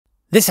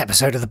This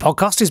episode of the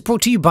podcast is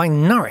brought to you by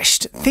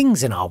Nourished.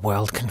 Things in our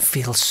world can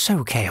feel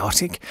so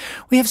chaotic.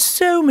 We have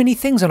so many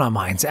things on our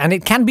minds, and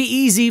it can be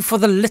easy for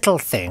the little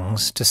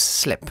things to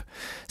slip,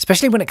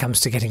 especially when it comes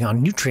to getting our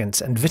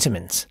nutrients and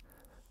vitamins.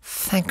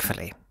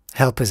 Thankfully,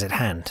 help is at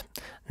hand.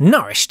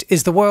 Nourished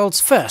is the world's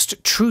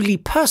first truly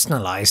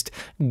personalised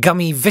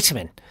gummy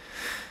vitamin.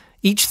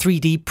 Each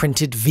 3D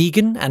printed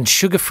vegan and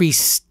sugar-free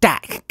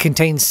stack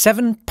contains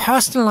 7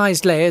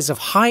 personalised layers of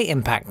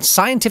high-impact,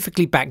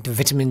 scientifically backed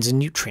vitamins and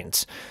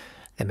nutrients.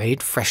 They're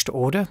made fresh to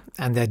order,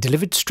 and they're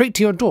delivered straight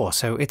to your door,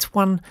 so it's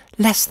one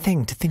less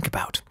thing to think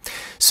about.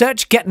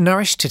 Search Get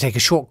Nourished to take a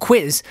short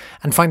quiz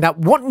and find out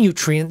what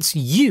nutrients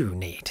you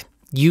need.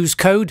 Use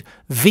code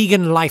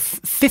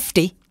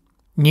VEGANLIFE50,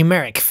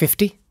 numeric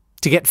 50,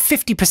 to get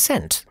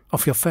 50%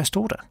 off your first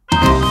order.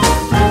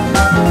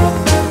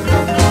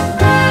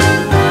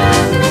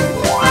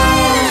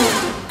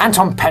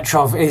 Anton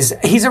Petrov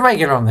he's a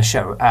regular on the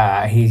show.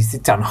 He's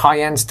done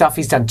high-end stuff,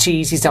 he's done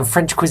cheese, he's done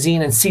French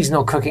cuisine and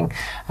seasonal cooking.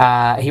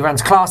 He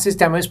runs classes,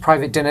 demos,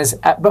 private dinners,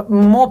 but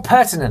more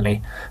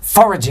pertinently,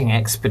 foraging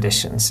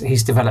expeditions.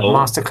 He's developed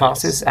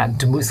masterclasses at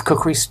Demuth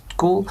Cookery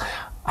School,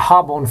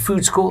 Harborne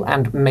Food School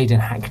and Made in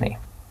Hackney.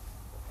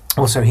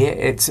 Also here,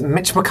 it's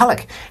Mitch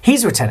McCulloch.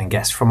 He's a returning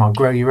guest from our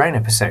Grow Your Own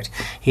episode.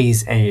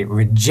 He's a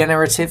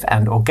regenerative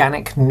and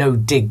organic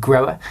no-dig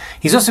grower.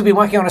 He's also been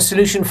working on a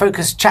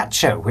solution-focused chat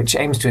show, which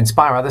aims to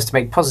inspire others to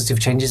make positive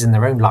changes in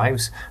their own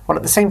lives, while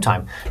at the same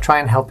time try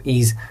and help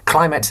ease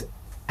climate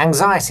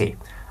anxiety.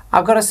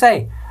 I've got to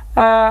say,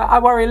 I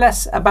worry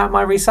less about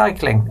my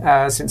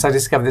recycling since I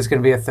discovered there's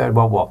going to be a third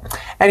World War.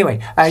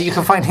 Anyway, you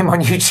can find him on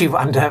YouTube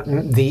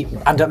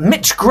under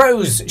Mitch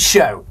Grows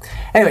Show.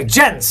 Anyway,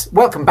 gents,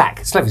 welcome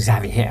back. It's lovely to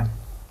have you here.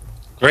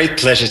 Great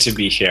pleasure to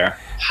be here.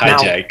 Hi,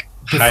 Jake.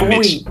 Hi,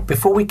 Mitch.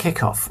 Before we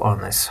kick off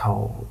on this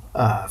whole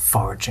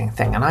foraging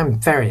thing, and I'm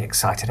very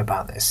excited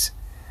about this,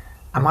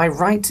 am I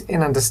right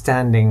in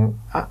understanding,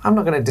 I'm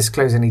not going to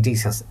disclose any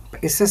details,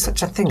 but is there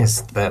such a thing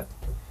as the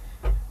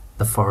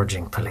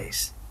foraging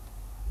police?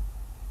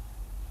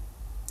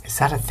 Is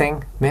that a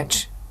thing,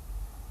 Mitch?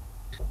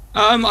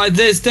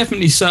 There's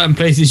definitely certain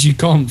places you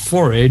can't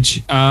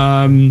forage.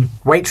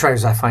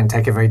 Waitrose, I find,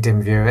 take a very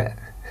dim view of it.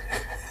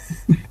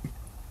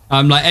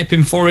 Like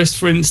Epping Forest,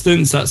 for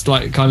instance, that's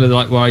like kind of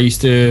like where I used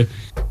to,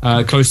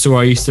 close to where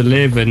I used to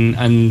live,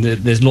 and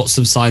there's lots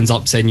of signs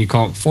up saying you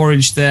can't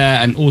forage there.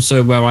 And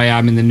also where I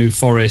am in the New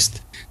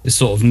Forest, there's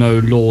sort of no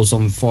laws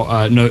on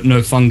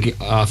no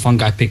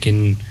fungi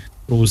picking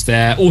rules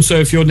there. Also,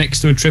 if you're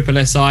next to a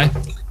triple SI,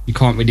 you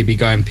can't really be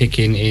going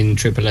picking in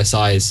triple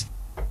SIs.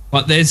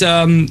 But there's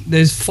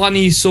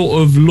funny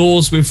sort of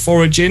laws with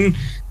foraging,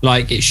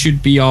 like it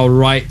should be all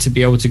right to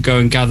be able to go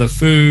and gather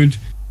food.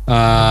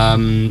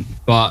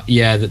 But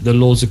yeah, the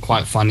laws are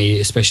quite funny,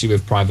 especially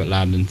with private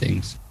land and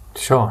things.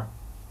 Sure.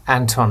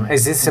 Anton,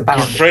 is this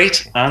about...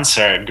 Great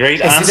answer,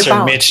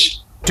 Mitch.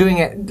 Doing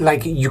it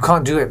like you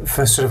can't do it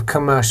for sort of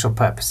commercial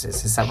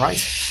purposes, is that right?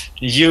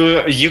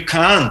 You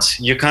can't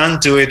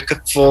do it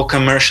for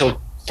commercial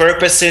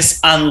purposes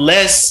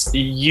unless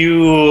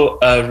you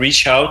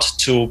reach out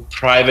to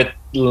private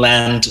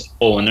land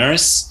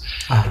owners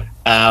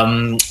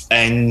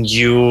and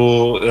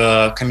you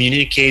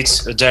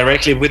communicate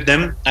directly with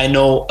them. I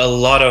know a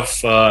lot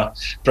of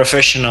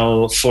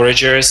professional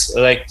foragers,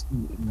 like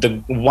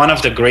one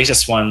of the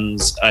greatest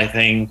ones I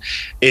think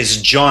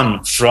is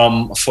John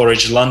from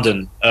Forage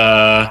London.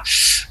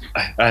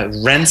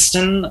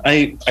 Ranston,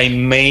 I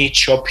may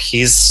chop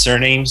his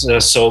surname,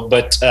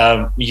 but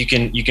you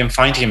can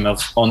find him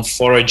on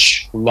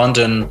Forage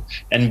London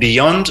and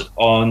beyond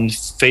on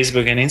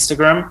Facebook and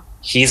Instagram.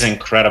 He's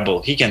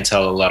incredible. He can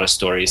tell a lot of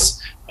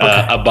stories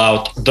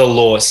about the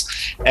laws.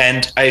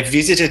 And I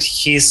visited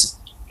his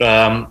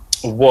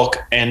walk,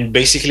 and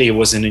basically it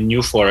was in a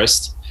New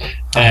Forest,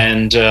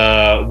 and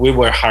we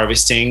were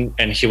harvesting,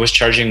 and he was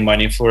charging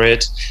money for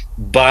it,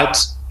 but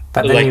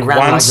like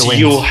once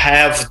you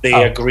have the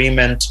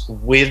agreement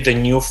with the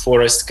New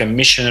Forest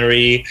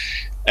Commissionary,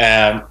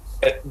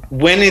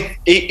 when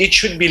it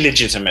should be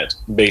legitimate,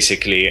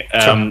 basically.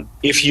 Sure.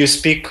 If you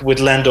speak with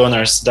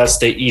landowners, that's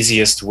the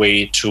easiest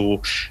way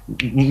to.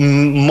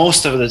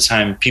 Most of the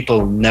time,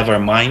 people never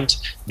mind.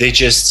 They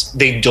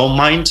don't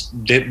mind.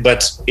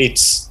 But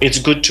it's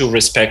good to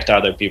respect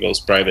other people's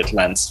private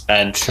lands,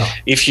 and sure.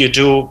 If you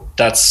do,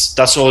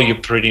 that's all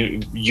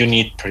you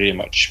need pretty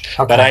much.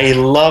 Okay. But I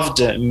loved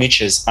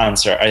Mitch's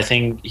answer. I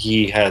think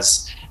he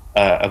has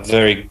a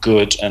very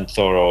good and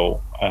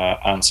thorough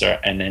answer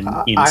and an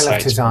insight. I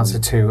loved his answer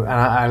too, and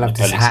I loved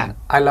his hat.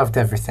 I loved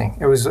everything.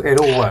 It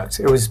all worked.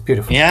 It was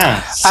beautiful.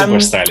 Yeah, super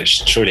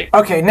stylish, truly.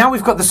 Okay, now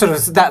we've got the sort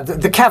of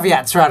the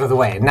caveats are out of the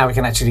way, and now we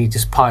can actually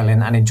just pile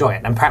in and enjoy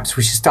it. And perhaps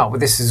we should start with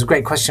this. This is a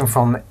great question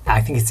from, I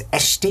think it's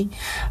Eshti,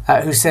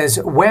 who says,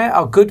 "Where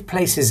are good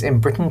places in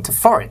Britain to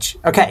forage?"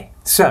 Okay,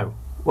 so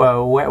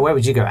where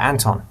would you go,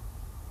 Anton?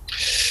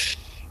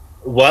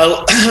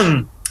 Well.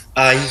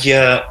 I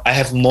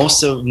have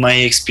most of my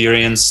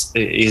experience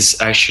is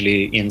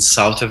actually in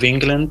south of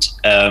England,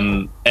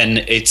 and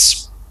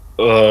it's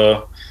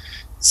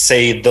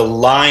say the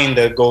line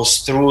that goes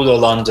through the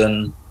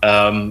London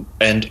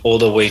and all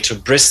the way to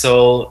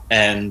Bristol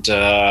and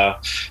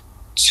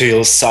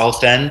till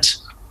Southend,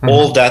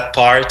 all that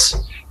part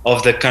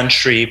of the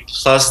country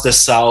plus the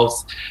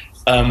south.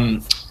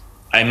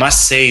 I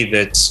must say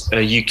that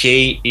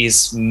UK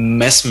is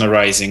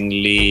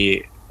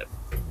mesmerizingly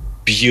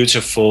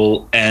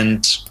beautiful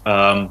and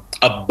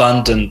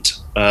abundant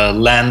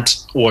land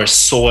or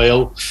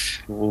soil,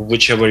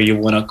 whichever you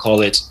want to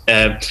call it.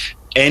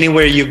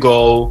 Anywhere you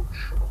go,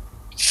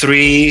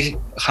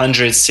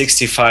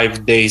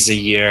 365 days a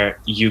year,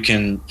 you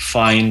can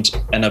find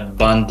an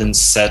abundant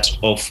set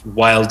of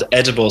wild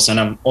edibles. And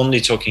I'm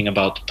only talking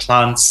about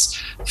plants,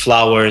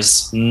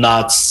 flowers,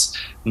 nuts,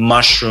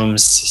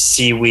 mushrooms,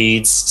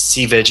 seaweeds,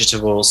 sea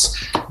vegetables.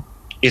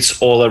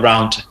 It's all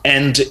around.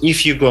 And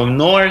if you go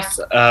north,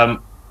 I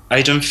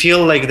don't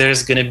feel like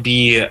there's going to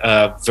be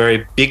a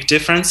very big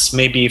difference.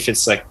 Maybe if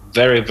it's like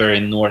very, very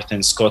north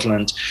in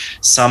Scotland,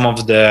 some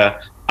of the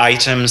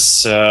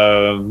items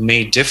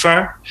may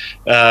differ.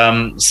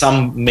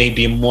 Some may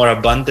be more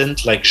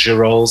abundant, like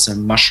girolles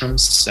and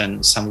mushrooms,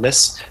 and some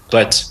less.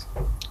 But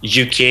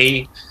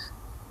UK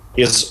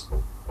is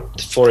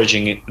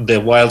foraging,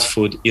 the wild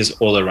food is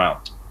all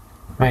around.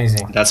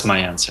 Amazing. That's my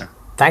answer.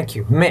 Thank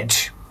you.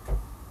 Mitch?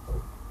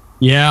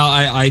 Yeah,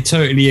 I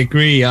totally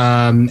agree.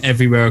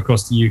 Everywhere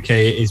across the UK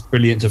is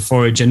brilliant to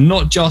forage, and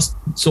not just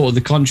sort of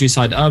the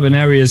countryside. Urban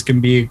areas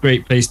can be a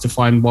great place to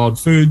find wild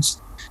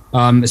foods,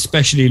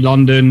 especially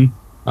London.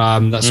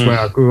 That's where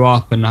I grew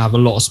up, and I have a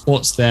lot of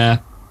spots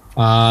there.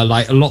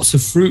 Like lots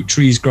of fruit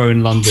trees grow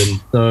in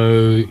London,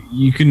 so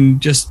you can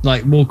just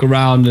like walk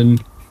around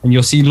and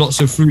you'll see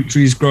lots of fruit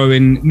trees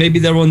growing. Maybe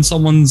they're on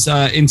someone's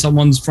in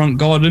someone's front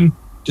garden.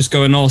 Just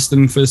go and ask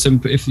them for some,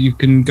 if you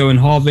can go and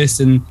harvest,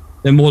 and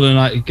they're more than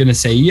likely going to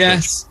say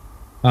yes.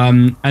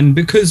 And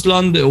because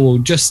London, or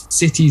just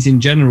cities in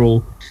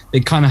general, they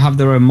kind of have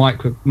their own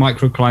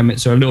microclimates,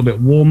 so a little bit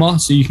warmer,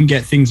 so you can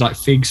get things like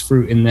figs,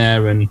 fruit in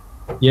there. And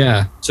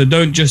yeah, so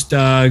don't just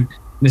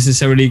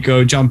necessarily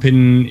go jump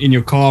in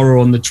your car or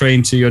on the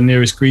train to your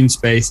nearest green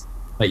space.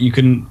 Like you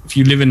can, if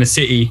you live in a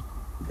city,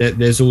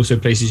 there's also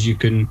places you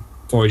can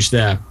forage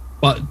there.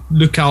 But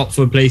look out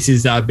for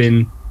places that have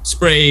been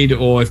sprayed,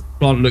 or if the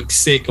plant looks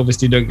sick,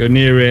 obviously don't go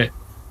near it.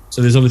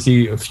 So there's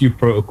obviously a few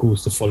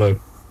protocols to follow.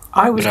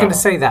 I was going to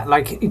say that,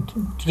 like, you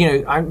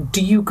know,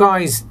 do you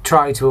guys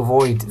try to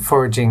avoid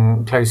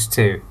foraging close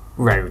to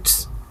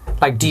roads?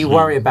 Like, do you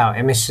worry about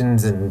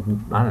emissions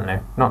and, I don't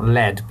know, not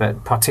lead,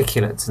 but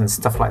particulates and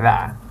stuff like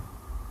that?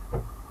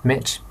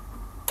 Mitch?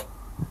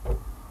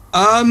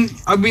 I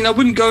mean, I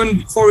wouldn't go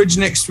and forage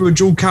next to a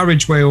dual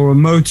carriageway or a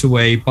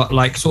motorway, but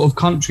like sort of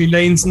country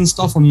lanes and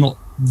stuff, I'm not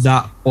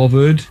that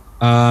bothered.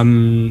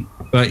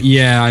 But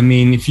yeah, I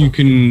mean, if you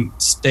can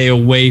stay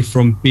away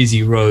from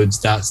busy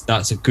roads,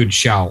 that's a good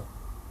shout.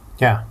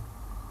 Yeah,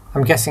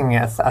 I'm guessing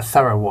a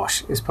thorough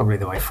wash is probably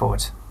the way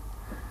forward.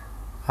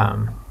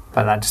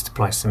 But that just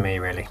applies to me,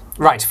 really.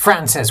 Right,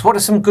 Fran says, what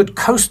are some good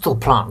coastal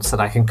plants that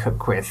I can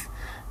cook with,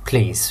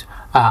 please?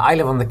 I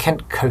live on the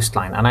Kent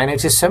coastline, and I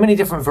notice so many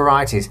different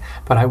varieties,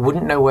 but I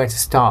wouldn't know where to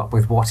start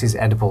with what is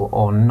edible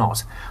or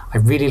not. I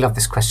really love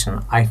this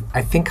question. I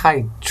think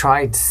I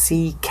tried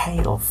sea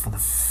kale for the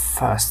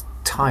first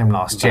time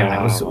last year, and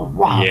it was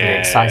wildly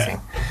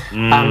exciting.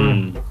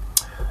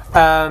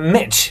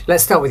 Mitch,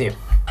 let's start with you.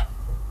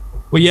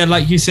 Well, yeah,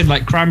 like you said,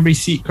 like cranberry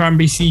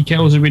sea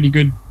kale is a really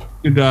good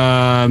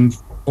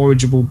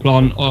forageable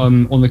plant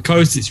on the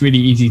coast. It's really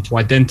easy to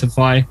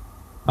identify.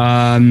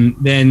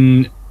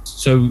 Then,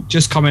 so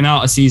just coming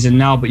out of season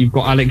now, but you've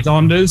got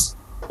Alexanders.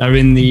 They're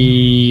in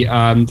the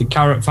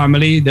carrot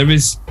family. There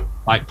is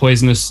like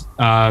poisonous,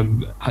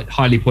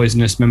 highly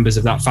poisonous members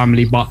of that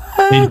family, but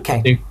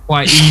they're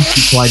quite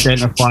easy to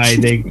identify.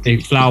 They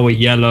flower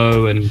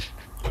yellow and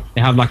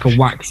they have like a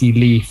waxy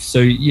leaf, so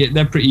yeah,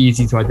 they're pretty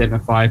easy to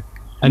identify.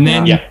 And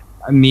then,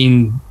 I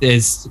mean,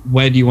 there's,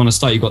 where do you want to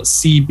start? You've got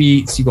sea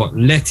beets, you've got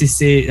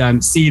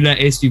lettuces, sea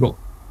lettuce, you've got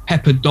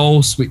pepper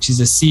dulse, which is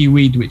a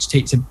seaweed which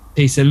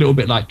tastes a little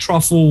bit like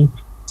truffle.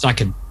 It's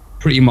like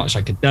pretty much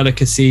like a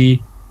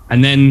delicacy.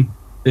 And then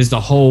there's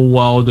the whole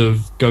world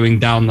of going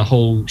down the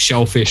whole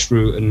shellfish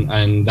route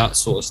and that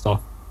sort of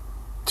stuff.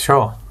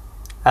 Sure.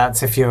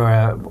 That's if you're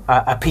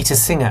a Peter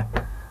Singer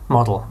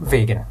model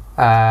vegan.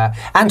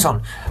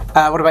 Anton,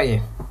 what about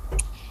you?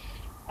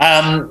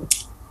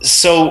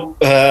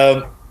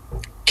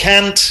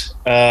 Kent,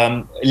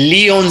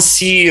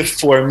 Leigh-on-Sea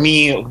for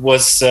me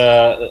was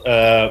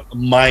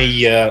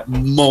my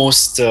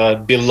most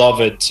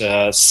beloved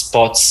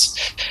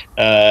spots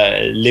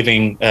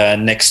living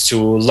next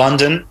to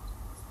London.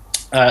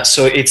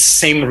 So it's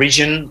same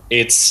region,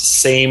 it's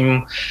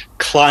same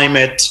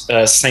climate,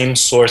 same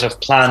sort of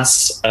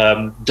plants.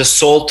 The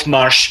salt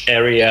marsh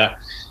area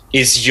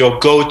is your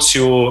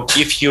go-to.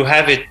 If you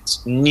have it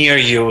near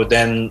you,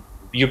 then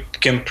you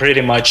can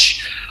pretty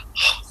much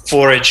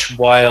forage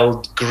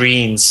wild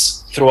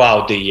greens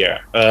throughout the year.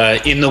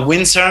 In the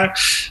winter,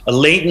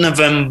 late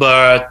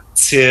November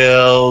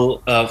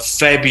till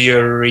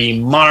February,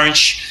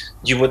 March,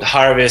 you would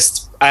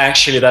harvest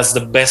actually that's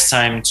the best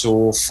time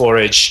to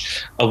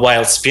forage a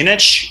wild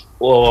spinach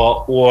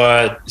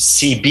or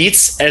sea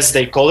beets, as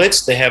they call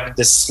it. They have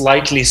this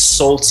slightly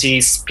salty,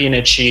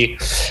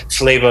 spinachy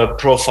flavor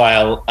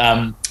profile.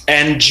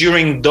 And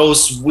during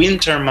those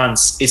winter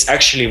months, it's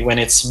actually when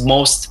it's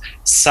most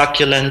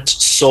succulent,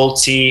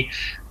 salty,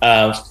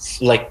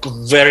 like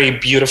very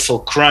beautiful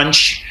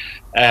crunch.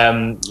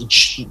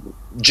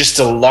 Just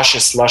a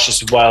luscious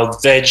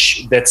wild veg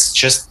that's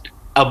just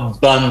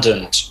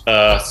abundant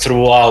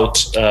throughout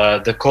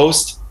the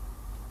coast.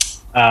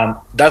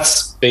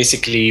 That's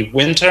basically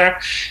winter.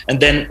 And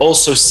then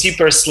also sea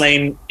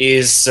purslane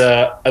is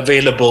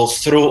available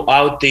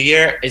throughout the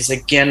year. It's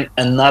again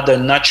another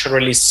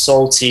naturally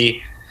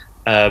salty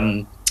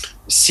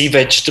sea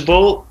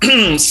vegetable,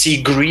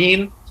 sea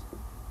green.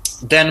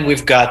 Then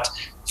we've got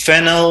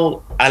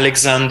fennel,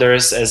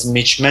 Alexanders, as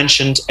Mitch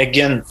mentioned.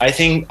 Again, I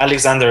think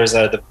Alexanders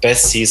are the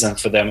best season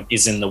for them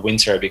is in the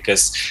winter,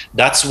 because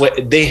that's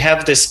what they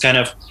have, this kind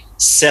of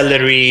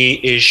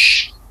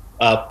celery-ish,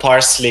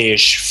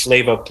 parsley-ish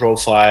flavor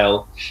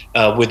profile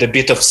with a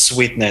bit of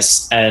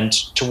sweetness. And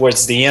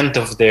towards the end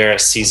of their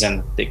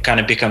season, it kind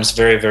of becomes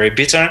very, very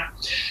bitter.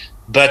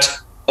 But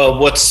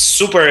what's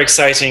super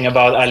exciting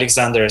about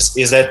Alexanders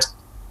is that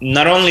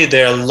not only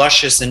they're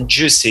luscious and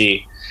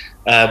juicy,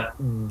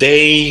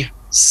 they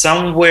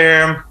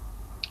somewhere,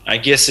 I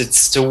guess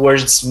it's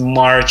towards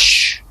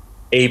March,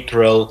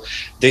 April,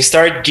 they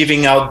start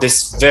giving out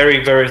this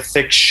very, very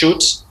thick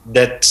shoot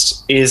that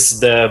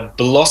is the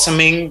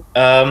blossoming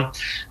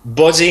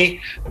body,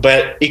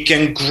 but it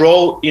can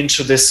grow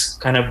into this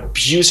kind of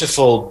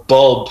beautiful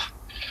bulb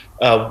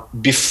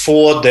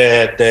before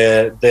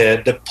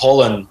the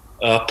pollen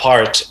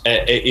part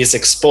is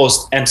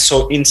exposed. And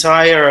so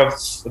entire of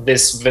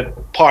this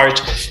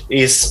part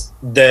is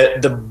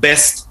the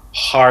best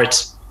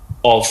heart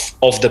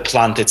of the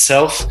plant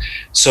itself.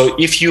 So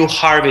if you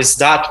harvest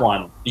that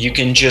one, you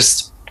can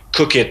just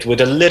cook it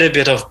with a little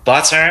bit of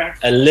butter,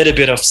 a little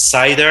bit of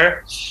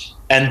cider,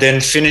 and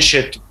then finish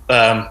it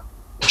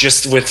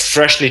just with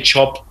freshly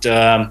chopped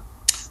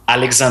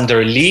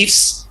Alexander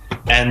leaves,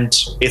 and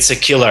it's a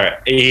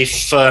killer.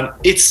 If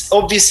it's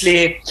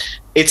obviously,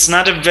 it's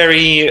not a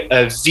very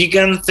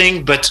vegan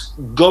thing, but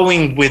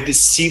going with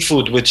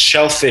seafood, with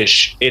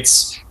shellfish,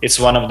 it's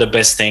one of the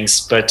best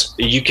things. But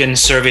you can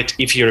serve it,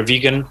 if you're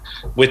vegan,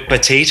 with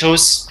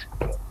potatoes.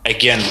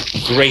 Again,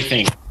 great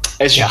thing.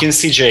 As you can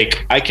see,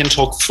 Jake, I can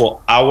talk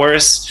for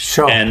hours,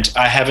 and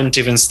I haven't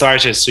even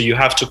started, so you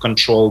have to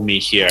control me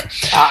here.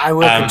 I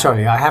will control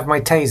you. I have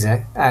my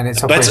taser, and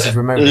it's operated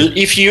remotely.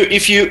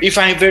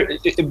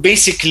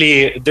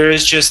 Basically, there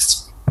is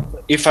just,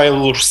 if I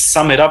will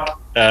sum it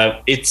up,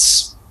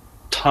 it's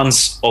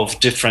tons of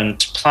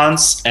different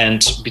plants,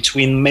 and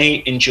between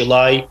May and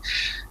July,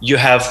 you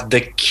have the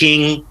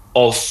king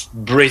of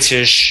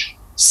British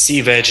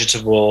sea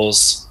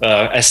vegetables,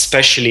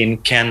 especially in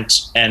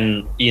Kent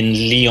and in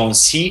Leon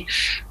Sea,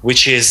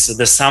 which is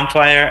the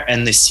samphire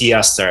and the sea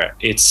aster.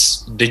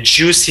 It's the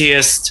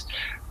juiciest,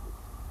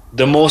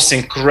 the most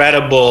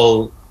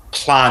incredible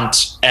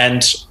plant,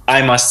 and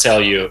I must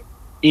tell you,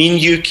 in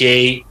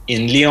UK,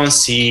 in Leon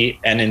Sea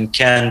and in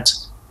Kent,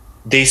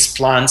 these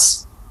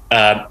plants,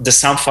 the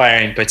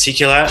samphire in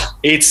particular,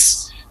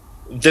 it's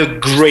the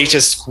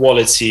greatest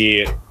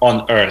quality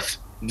on earth.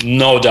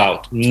 No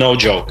doubt, no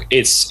joke.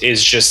 It's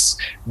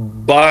just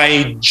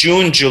by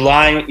June,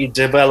 July, it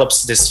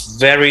develops this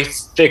very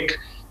thick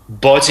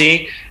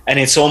body, and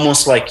it's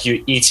almost like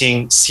you're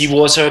eating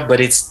seawater, but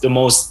it's the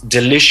most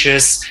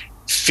delicious,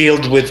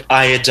 filled with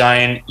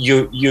iodine.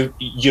 You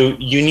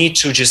need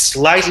to just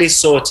slightly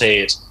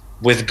saute it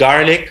with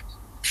garlic,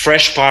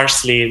 fresh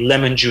parsley,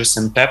 lemon juice,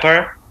 and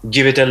pepper.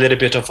 Give it a little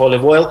bit of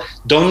olive oil.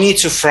 Don't need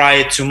to fry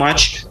it too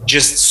much.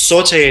 Just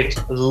saute it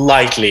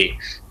lightly.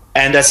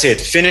 And that's it.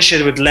 Finish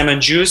it with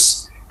lemon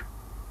juice.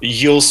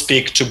 You'll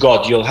speak to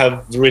God. You'll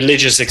have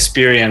religious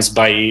experience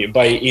by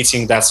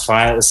eating that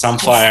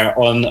samphire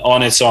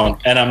on its own.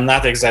 And I'm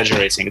not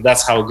exaggerating.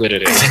 That's how good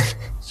it is.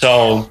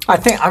 So I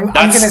think I'm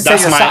going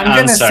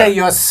to say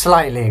you're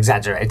slightly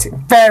exaggerating,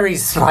 very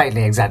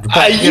slightly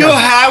exaggerating. You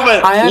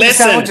haven't.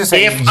 Listen,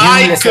 if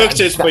I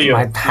cooked it for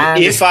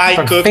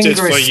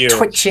you,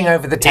 twitching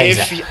over the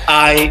taser. If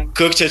I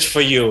cooked it for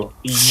you,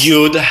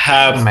 you'd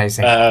have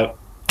amazing.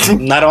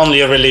 Not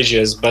only a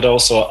religious but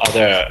also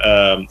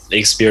other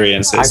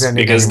experiences,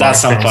 because that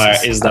samphire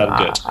is that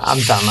good. I'm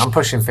done. I'm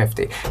pushing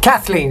 50.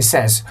 Kathleen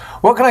says,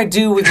 what can I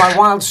do with my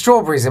wild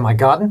strawberries in my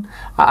garden?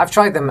 I've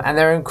tried them and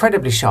they're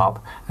incredibly sharp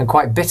and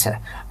quite bitter.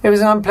 It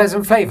was an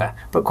unpleasant flavour,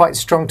 but quite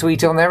strong to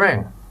eat on their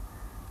own.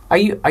 Are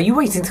you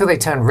waiting until they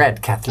turn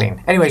red,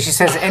 Kathleen? Anyway, she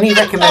says, any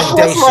recommendations?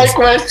 That's my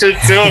question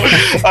too.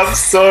 I'm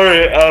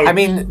sorry. I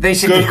mean, they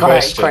should be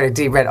quite a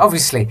deep red,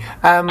 obviously.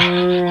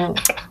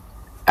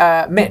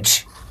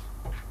 Mitch.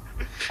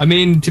 I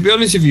mean, to be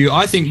honest with you,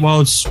 I think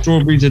wild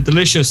strawberries are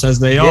delicious as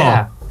they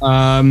are.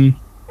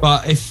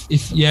 But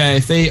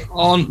if they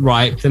aren't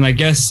ripe, then I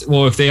guess,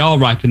 or if they are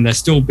ripe and they're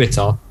still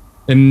bitter,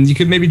 then you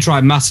could maybe try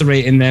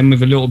macerating them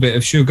with a little bit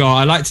of sugar.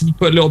 I like to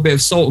put a little bit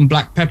of salt and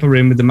black pepper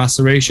in with the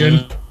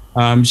maceration.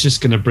 It's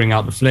just going to bring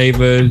out the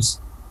flavors.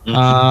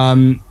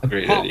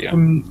 Great idea.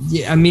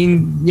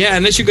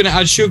 Unless you're going to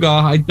add sugar,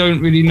 I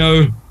don't really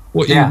know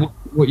what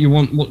you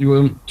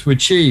want to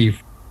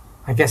achieve.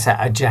 I guess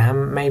a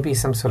jam, maybe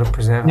some sort of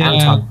preserve.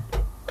 Anton.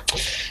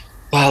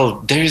 Well,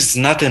 there's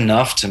not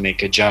enough to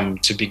make a jam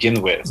to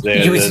begin with.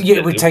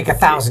 It would take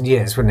 1,000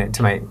 years, wouldn't it,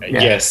 to make?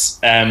 Yeah. Yes.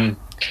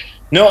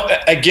 No,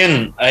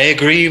 again, I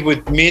agree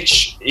with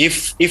Mitch.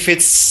 If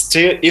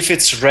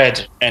it's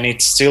red and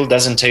it still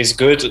doesn't taste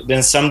good,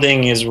 then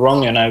something is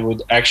wrong, and I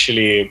would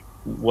actually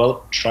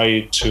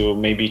try to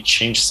maybe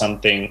change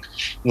something,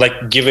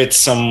 like give it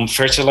some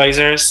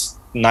fertilizers,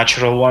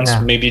 natural ones. Yeah.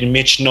 Maybe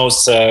Mitch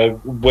knows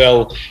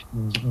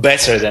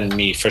better than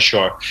me for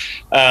sure.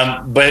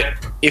 But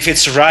if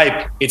it's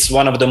ripe, it's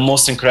one of the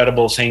most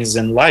incredible things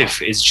in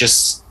life.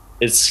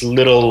 It's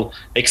little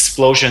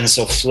explosions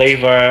of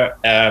flavor.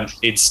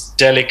 It's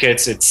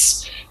delicate.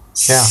 It's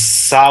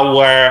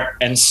sour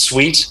and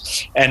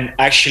sweet. And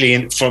actually,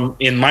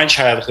 in my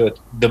childhood,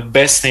 the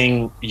best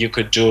thing you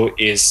could do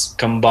is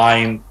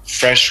combine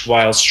fresh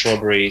wild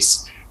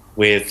strawberries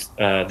with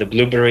the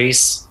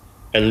blueberries,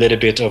 a little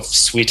bit of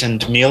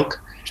sweetened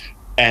milk,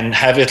 and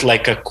have it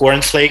like a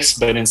cornflakes,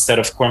 but instead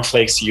of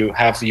cornflakes, you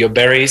have your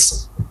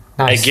berries.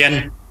 Nice.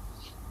 Again,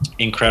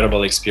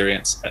 incredible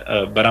experience.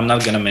 But I'm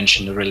not going to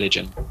mention the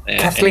religion.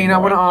 Kathleen, anymore. I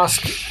want to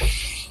ask,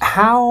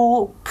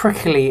 how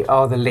prickly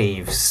are the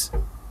leaves?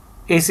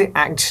 Is it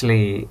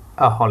actually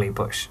a holly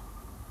bush?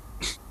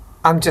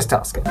 I'm just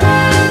asking.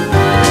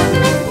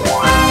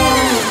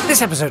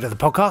 This episode of the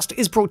podcast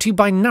is brought to you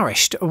by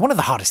Nourished. One of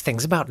the hardest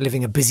things about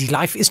living a busy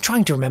life is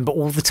trying to remember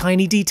all the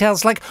tiny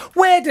details like,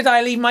 where did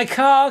I leave my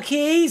car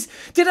keys?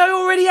 Did I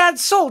already add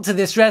salt to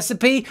this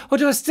recipe? Or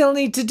do I still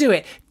need to do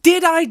it?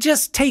 Did I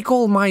just take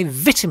all my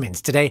vitamins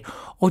today?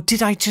 Or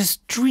did I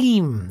just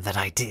dream that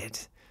I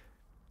did?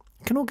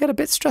 It can all get a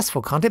bit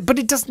stressful, can't it? But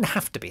it doesn't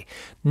have to be.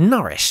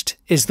 Nourished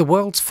is the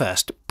world's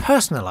first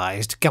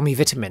personalised gummy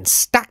vitamins,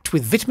 stacked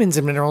with vitamins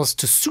and minerals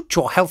to suit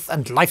your health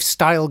and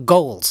lifestyle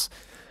goals.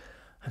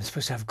 I'm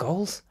supposed to have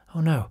goals? Oh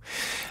no.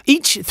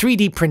 Each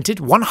 3D printed,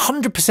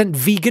 100%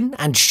 vegan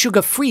and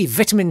sugar-free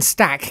vitamin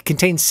stack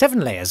contains 7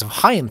 layers of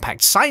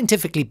high-impact,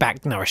 scientifically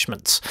backed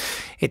nourishments.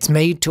 It's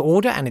made to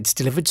order and it's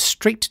delivered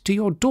straight to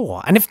your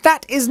door. And if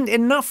that isn't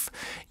enough,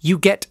 you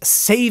get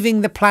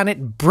Saving the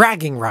Planet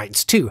bragging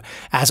rights too,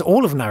 as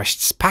all of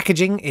Nourished's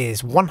packaging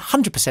is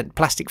 100%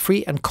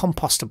 plastic-free and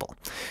compostable.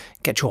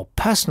 Get your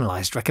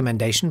personalised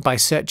recommendation by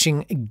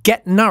searching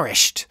Get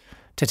Nourished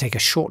to take a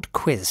short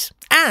quiz.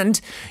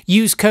 And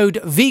use code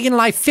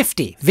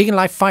VEGANLIFE50,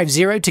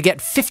 VEGANLIFE50, to get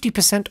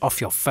 50% off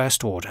your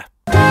first order.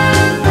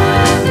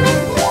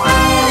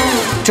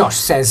 Josh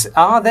says,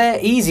 are there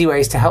easy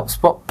ways to help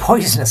spot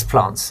poisonous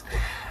plants?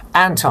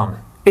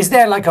 Anton, is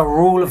there like a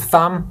rule of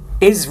thumb?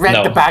 Is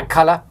red the bad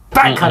colour?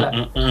 Bad colour?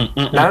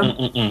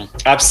 No?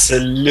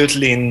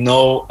 Absolutely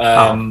no.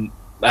 I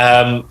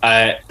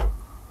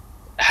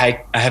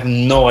have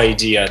no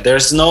idea.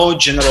 There's no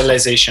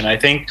generalization. I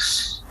think,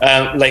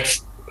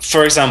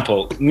 for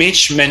example,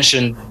 Mitch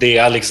mentioned the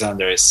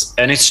Alexanders,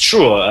 and it's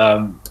true.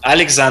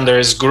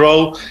 Alexanders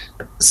grow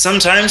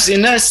sometimes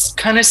in a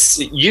kind of,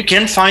 you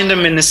can find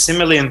them in a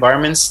similar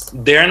environments.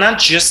 They're not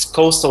just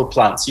coastal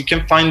plants. You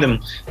can find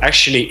them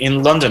actually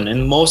in London.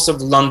 In most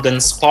of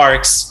London's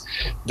parks,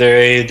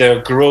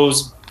 there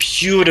grows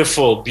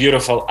beautiful,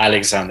 beautiful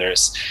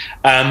Alexanders.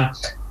 And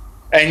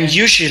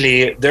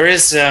usually there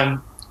is,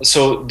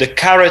 so the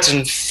carrot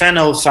and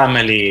fennel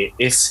family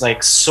is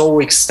like so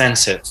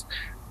extensive.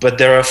 But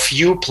there are a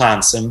few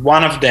plants, and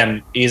one of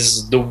them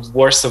is the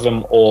worst of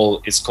them all.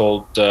 It's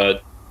called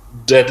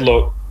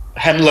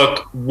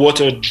hemlock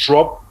water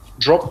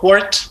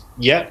dropwort.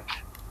 Yeah.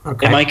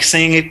 Okay. Am I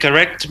saying it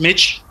correct,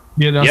 Mitch?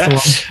 Yeah, that's the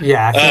one.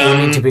 Yeah, I think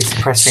we need to be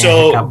suppressing.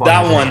 So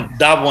that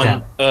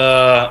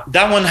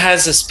one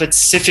has a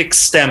specific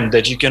stem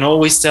that you can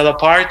always tell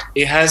apart.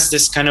 It has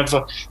this kind of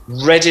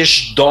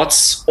reddish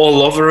dots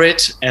all over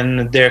it,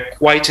 and they're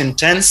quite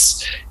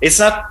intense. It's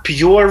not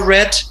pure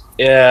red.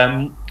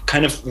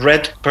 Kind of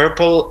red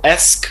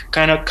purple-esque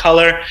kind of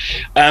color,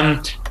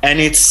 and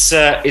it's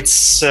that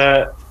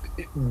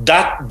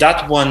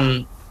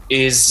one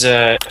is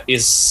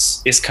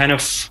kind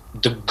of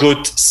the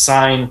good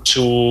sign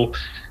to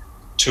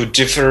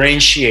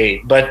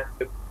differentiate. But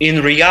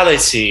in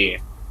reality,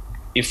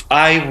 if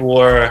I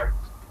were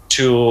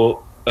to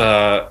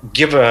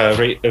give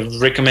a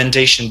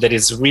recommendation that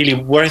is really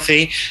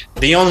worthy,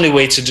 the only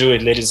way to do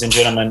it, ladies and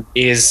gentlemen,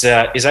 is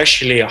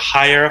actually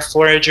hire a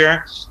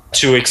forager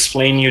to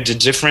explain you the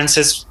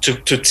differences,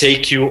 to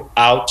take you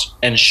out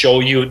and show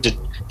you the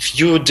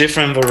few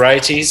different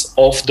varieties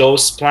of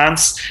those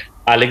plants: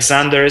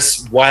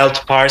 Alexanders,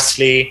 wild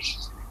parsley,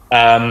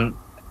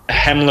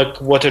 hemlock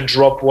water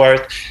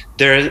dropwort.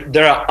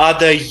 There are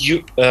other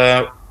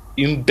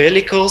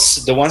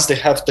umbilicals, the ones that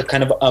have the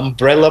kind of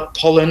umbrella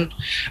pollen.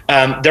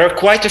 There are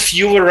quite a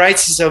few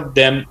varieties of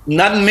them.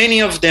 Not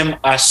many of them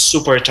are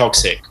super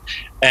toxic.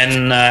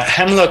 And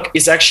hemlock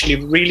is actually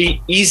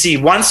really easy.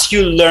 Once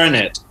you learn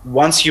it,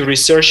 once you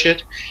research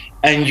it,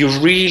 and you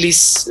really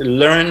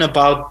learn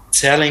about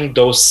telling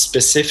those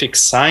specific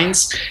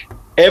signs.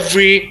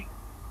 Every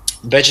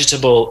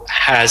vegetable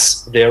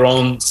has their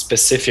own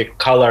specific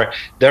color.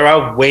 There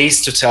are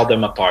ways to tell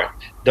them apart.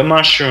 The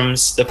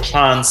mushrooms, the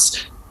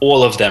plants,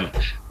 all of them.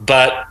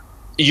 But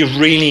you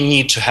really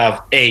need to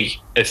have a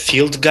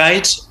field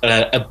guide,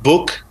 a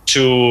book,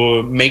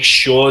 to make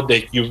sure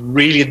that you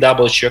really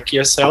double check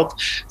yourself.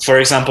 For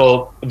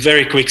example, a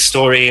very quick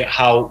story,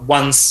 how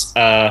once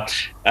a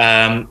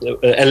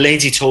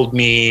lady told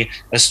me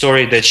a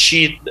story that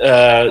she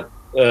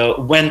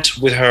went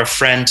with her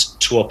friend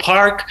to a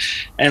park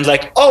and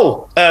like,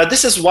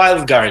 this is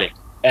wild garlic.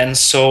 And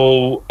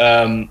so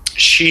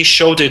she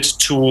showed it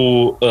to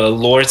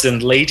lords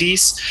and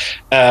ladies,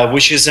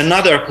 which is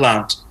another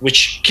plant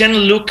which can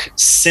look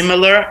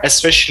similar,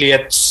 especially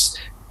at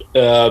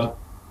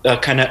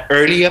kind of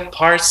earlier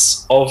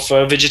parts of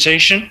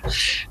vegetation,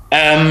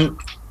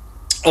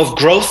 of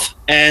growth.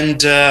 And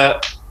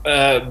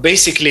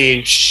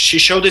basically she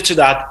showed it to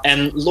that.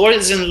 And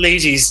lords and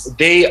ladies,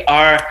 they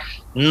are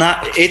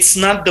it's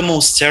not the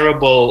most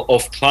terrible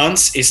of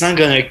plants. It's not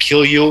gonna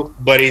kill you,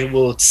 but it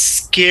will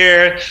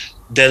scare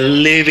the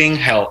living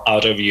hell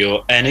out of you.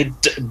 And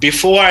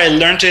before I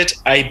learned it,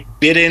 I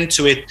bit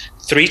into it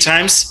 3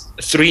 times,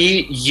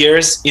 3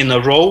 years in a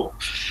row,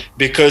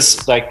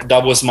 because like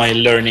that was my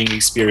learning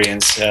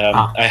experience.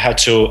 I had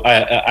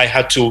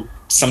to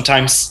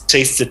sometimes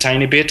taste a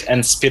tiny bit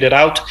and spit it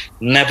out,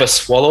 never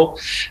swallow.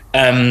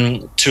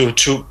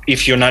 To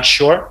if you're not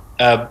sure,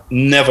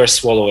 never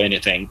swallow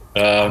anything.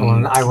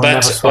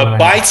 But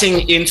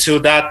biting into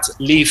that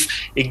leaf,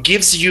 it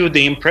gives you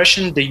the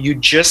impression that you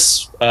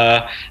just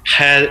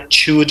had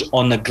chewed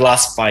on a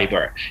glass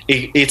fiber.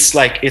 It's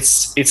like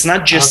it's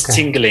not just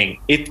tingling.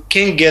 It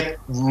can get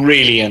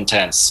really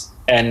intense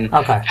and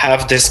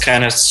have this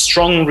kind of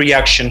strong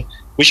reaction,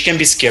 which can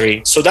be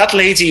scary. So that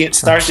lady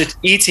started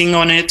eating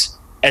on it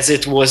as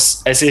if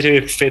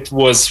it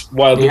was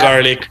wild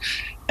garlic,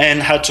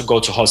 and had to go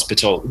to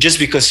hospital just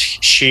because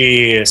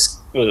she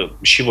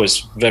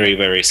was very,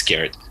 very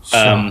scared.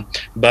 Sure.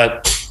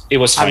 But it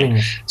was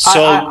fine.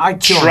 I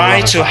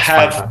try to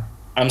have fiber.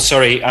 I'm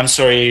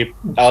sorry,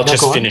 I'll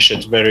just finish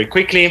it very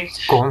quickly.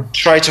 Go on.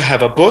 Try to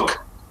have a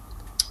book.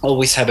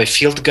 Always have a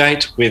field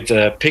guide with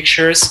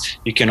pictures.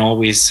 You can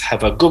always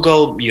have a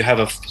Google. You have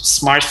a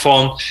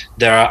smartphone.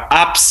 There are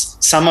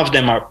apps. Some of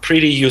them are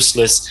pretty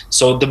useless.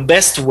 So the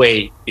best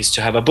way is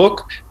to have a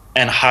book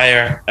and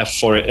hire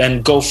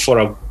and go for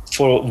a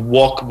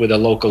walk with a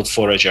local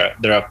forager.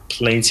 There are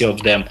plenty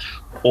of them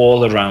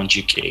all around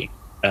UK.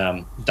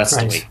 That's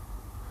the way.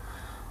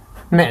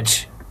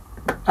 Mitch,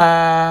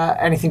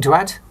 anything to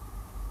add?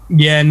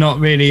 Yeah, not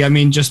really. I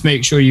mean, just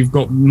make sure you've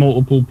got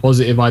multiple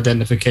positive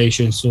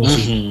identification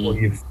sources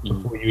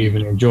before you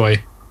even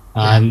enjoy.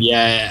 And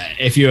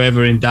if you're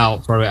ever in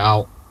doubt, throw it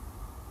out.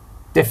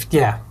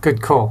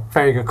 Good call.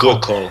 Very good call.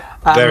 Good call.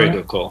 Very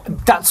good call.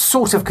 That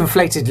sort of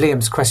conflated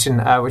Liam's question,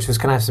 which was,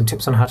 can I have some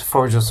tips on how to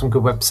forage or some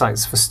good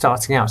websites for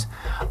starting out?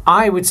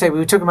 I would say, we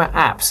were talking about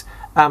apps.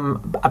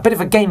 A bit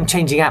of a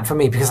game-changing app for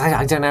me, because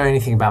I don't know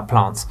anything about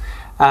plants.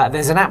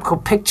 There's an app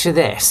called Picture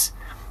This,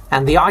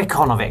 and the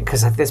icon of it,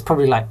 because there's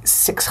probably like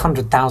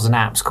 600,000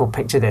 apps called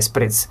Picture This,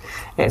 but it's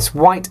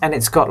white and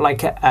it's got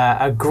like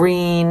a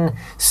green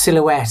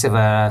silhouette of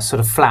a sort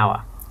of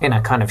flower in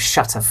a kind of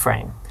shutter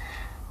frame.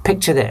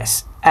 Picture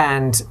This.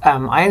 And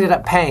I ended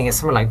up paying it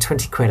something like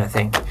 20 quid, I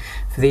think,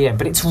 for the year.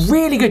 But it's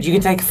really good. You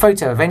can take a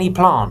photo of any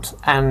plant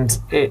and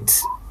it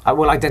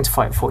will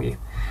identify it for you.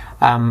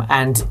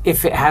 And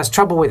if it has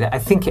trouble with it, I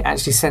think it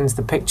actually sends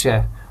the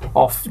picture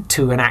off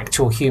to an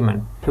actual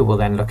human who will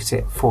then look at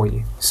it for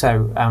you.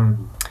 So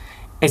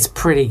it's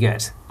pretty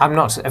good. I'm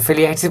not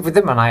affiliated with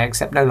them, and I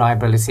accept no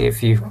liability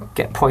if you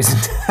get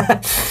poisoned.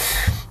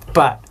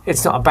 But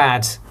it's not a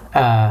bad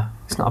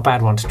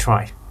one to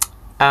try.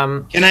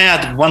 Can I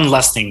add one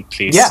last thing,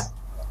 please? Yeah.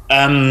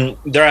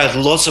 There are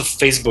lots of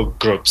Facebook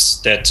groups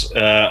that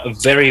are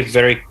very,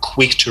 very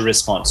quick to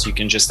respond. So you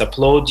can just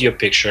upload your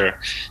picture,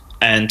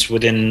 and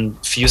within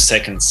a few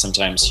seconds,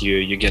 sometimes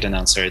you get an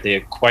answer. They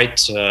are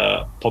quite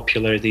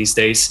popular these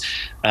days.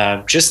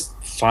 Just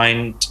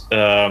find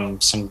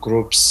some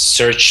groups,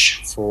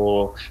 search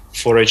for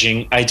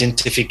foraging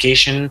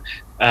identification.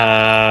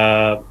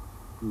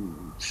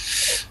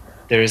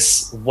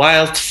 There's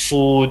wild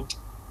food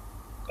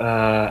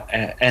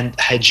and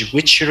hedge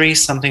witchery,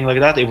 something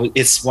like that.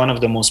 It's one of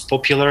the most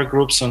popular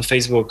groups on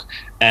Facebook,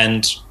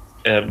 and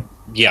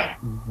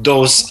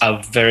those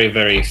are very,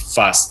 very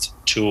fast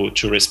to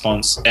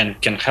respond and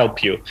can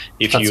help you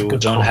if you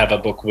don't have a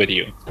book with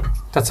you.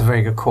 That's a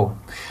very good call.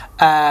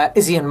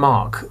 Izzy and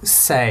Mark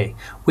say,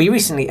 we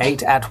recently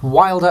ate at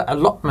Wilder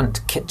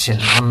Allotment Kitchen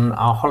on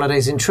our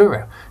holidays in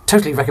Truro.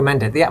 Totally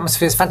recommend it. The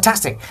atmosphere is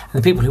fantastic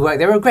and the people who work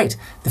there are great.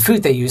 The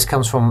food they use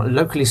comes from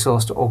locally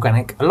sourced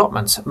organic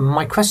allotments.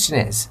 My question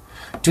is,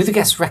 do the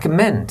guests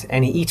recommend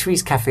any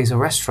eateries, cafes or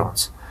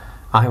restaurants?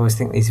 I always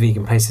think these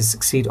vegan places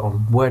succeed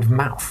on word of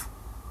mouth.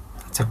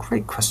 That's a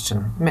great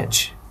question.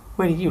 Mitch,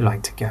 where do you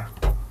like to go?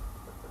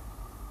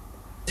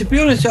 To be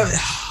honest,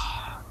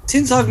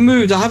 since I've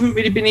moved, I haven't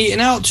really been eating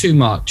out too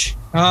much.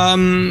 I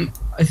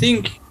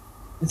think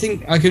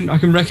I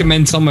can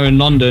recommend somewhere in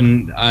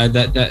London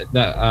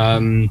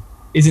that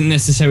isn't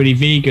necessarily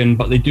vegan,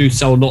 but they do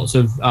sell lots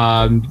of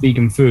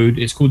vegan food.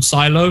 It's called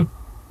Silo.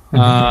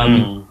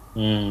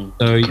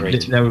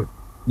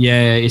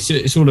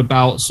 It's all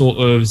about sort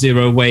of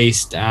zero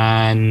waste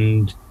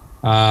and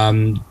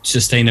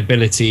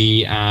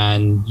sustainability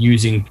and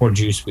using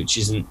produce which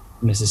isn't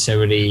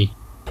necessarily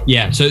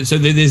so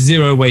there's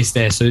zero waste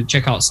there, so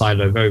check out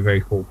Silo. Very,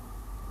 very cool.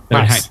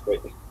 Nice.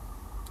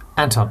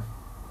 Anton.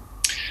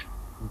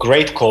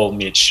 Great call,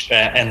 Mitch.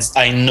 And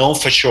I know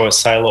for sure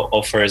Silo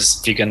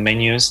offers vegan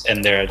menus,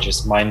 and they're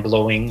just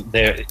mind-blowing.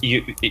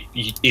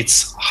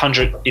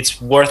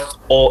 It's worth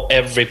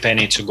every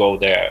penny to go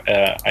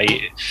there.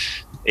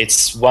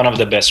 It's one of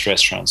the best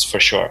restaurants for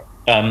sure.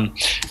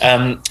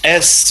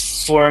 As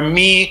for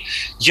me,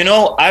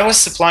 I was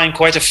supplying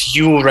quite a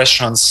few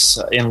restaurants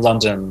in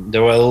London.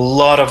 There were a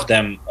lot of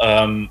them.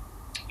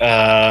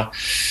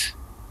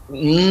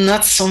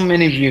 Not so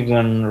many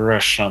vegan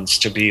restaurants,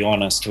 to be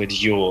honest with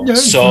you. No,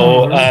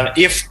 so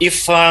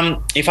if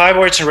I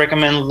were to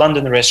recommend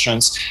London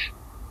restaurants,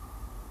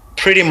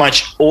 pretty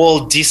much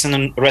all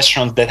decent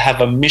restaurants that have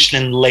a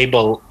Michelin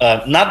label,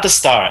 not the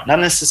star, not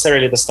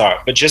necessarily the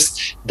star, but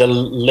just the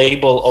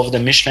label of the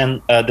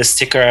Michelin, the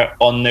sticker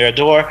on their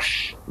door,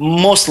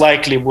 most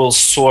likely will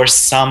source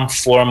some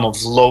form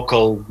of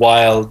local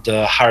wild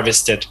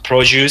harvested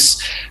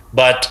produce.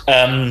 But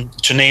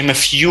to name a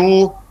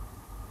few,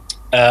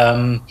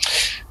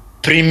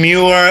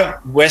 Premier,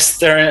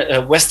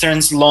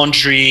 Western's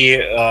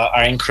Laundry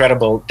are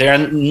incredible. They're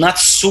not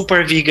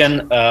super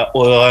vegan,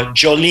 or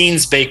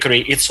Jolene's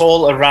Bakery. It's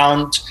all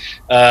around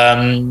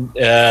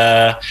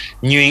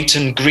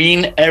Newington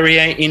Green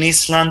area in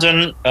East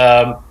London.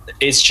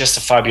 It's just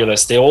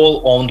fabulous. They're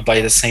all owned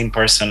by the same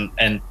person,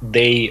 and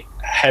they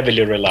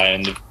heavily rely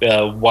on the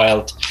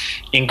wild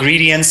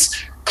ingredients.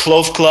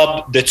 Clove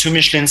Club, the 2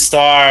 Michelin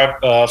star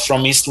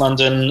from East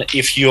London.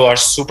 If you are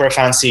super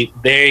fancy,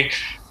 they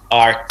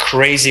are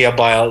crazy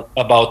about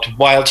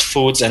wild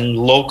foods and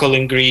local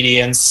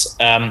ingredients.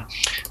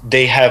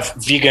 They have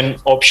vegan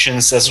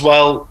options as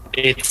well.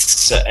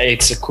 It's a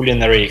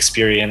culinary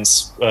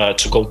experience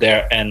to go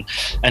there and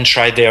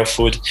try their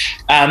food.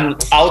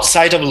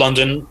 Outside of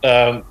London,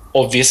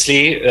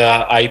 obviously,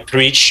 I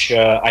preach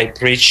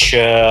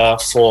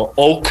for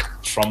Oak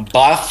from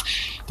Bath.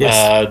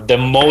 Yes. The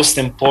most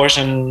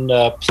important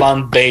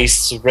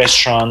plant-based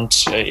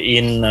restaurant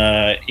in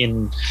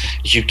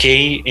UK,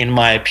 in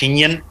my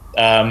opinion,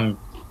 and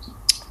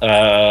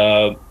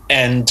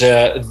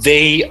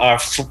they are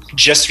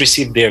just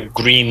received their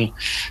green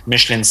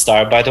Michelin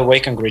star. By the way,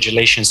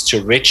 congratulations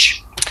to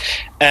Rich.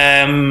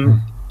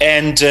 And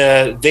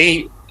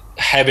they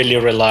heavily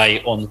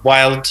rely on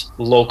wild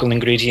local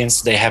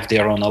ingredients. They have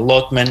their own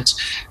allotment.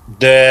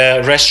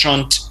 The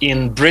restaurant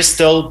in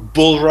Bristol,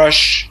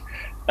 Bulrush,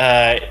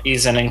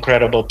 is an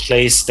incredible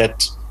place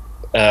that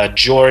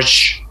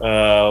George,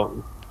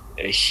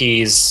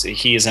 he is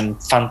a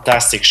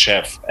fantastic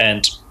chef,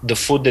 and the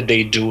food that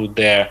they do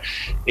there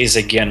is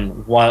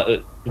again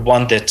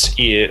one that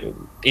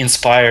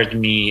inspired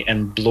me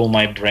and blew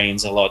my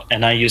brains a lot,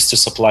 and I used to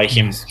supply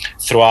him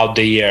throughout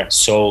the year,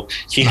 so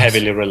he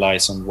heavily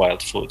relies on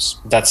wild foods.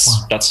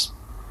 That's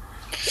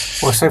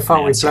well, so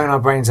far we've blown our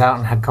brains out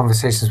and had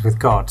conversations with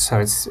God, so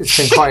it's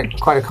been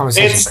quite a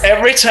conversation. It's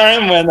every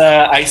time when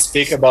I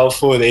speak about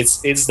food,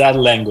 it's that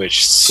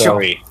language.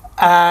 Sorry.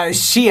 Sure.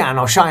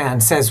 Cheyenne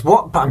says,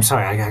 what plants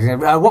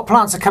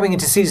are coming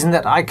into season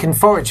that I can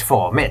forage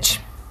for? Mitch?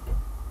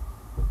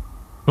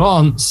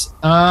 Plants?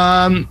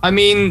 I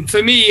mean,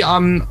 for me,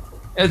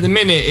 at the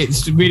minute,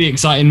 it's really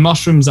exciting.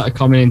 Mushrooms that are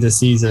coming into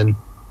season.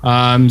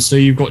 So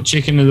you've got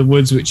Chicken of the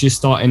Woods, which is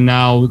starting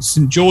now.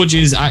 St.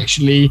 George's,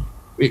 actually,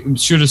 it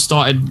should have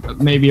started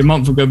maybe a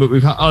month ago, but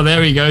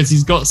there he goes.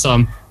 He's got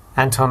some.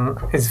 Anton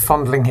is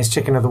fondling his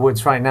Chicken of the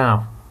Woods right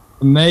now.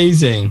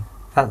 Amazing.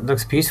 That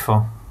looks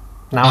beautiful.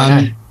 Now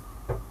I know.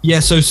 Yeah,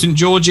 so St.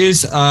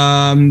 George's,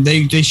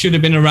 they should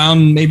have been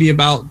around maybe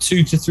about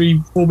 2 to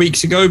 3, 4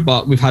 weeks ago,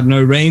 but we've had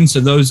no rain, so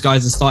those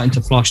guys are starting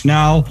to flush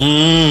now.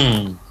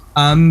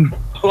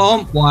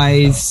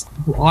 Plant-wise,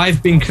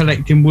 I've been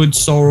collecting wood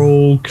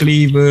sorrel,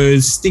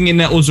 cleavers. Stinging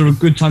nettles are a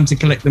good time to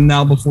collect them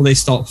now before they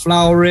start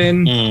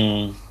flowering.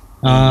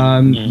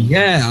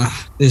 Yeah,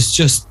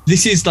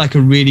 this is like a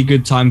really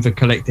good time for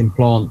collecting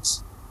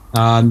plants.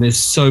 There's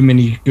so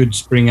many good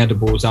spring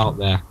edibles out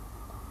there.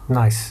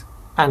 Nice.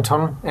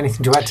 Anton,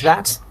 anything to add to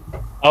that?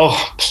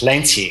 Oh,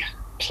 plenty.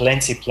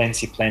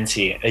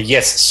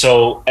 Yes,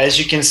 so as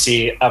you can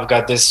see, I've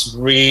got this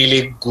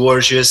really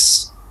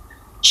gorgeous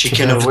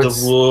Chicken of the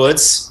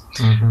Woods.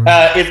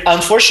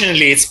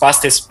 Unfortunately, it's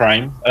past its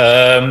prime.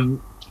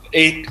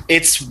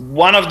 It's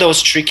one of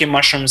those tricky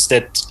mushrooms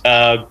that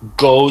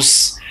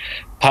goes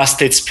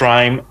past its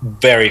prime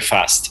very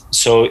fast.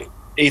 So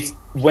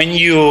when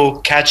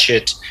you catch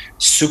it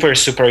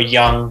super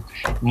young,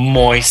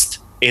 moist,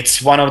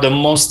 it's one of the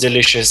most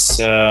delicious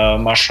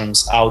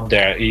mushrooms out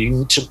there. You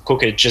need to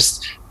cook it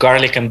just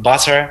garlic and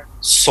butter,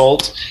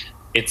 salt,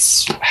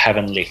 it's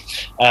heavenly.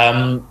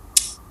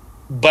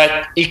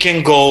 But it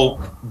can go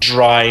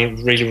dry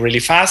really, really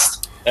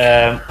fast,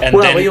 and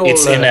then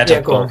it's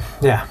inedible.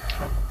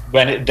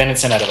 Then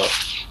it's inedible.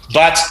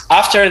 But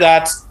after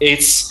that,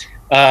 it's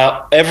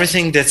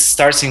everything that's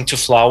starting to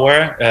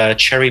flower: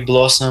 cherry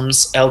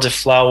blossoms,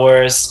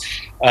 elderflowers,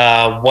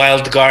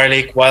 wild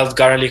garlic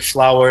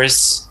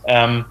flowers,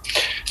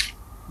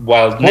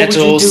 wild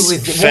nettles,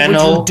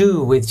 fennel. What would you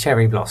do with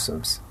cherry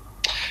blossoms?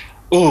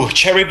 Oh,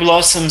 cherry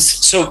blossoms.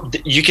 So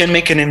you can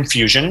make an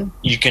infusion.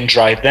 You can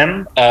dry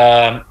them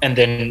and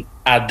then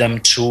add them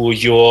to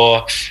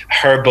your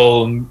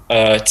herbal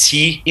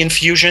tea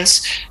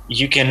infusions.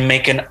 You can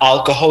make an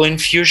alcohol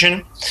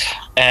infusion.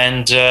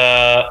 And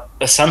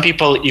some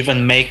people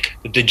even make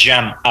the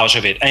jam out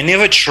of it. I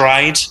never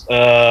tried,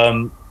 but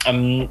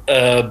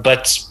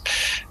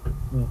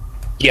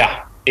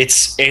yeah.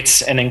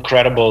 It's an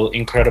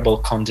incredible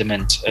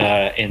condiment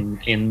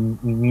in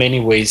many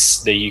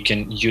ways that you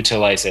can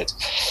utilize it.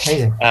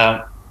 Amazing.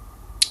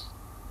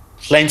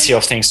 Plenty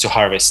of things to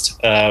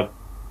harvest,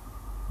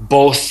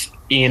 both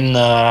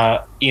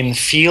in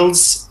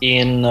fields,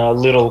 in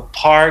little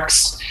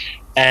parks,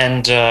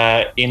 and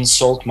in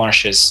salt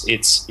marshes.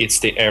 It's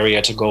the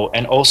area to go,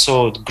 and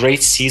also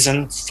great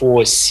season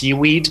for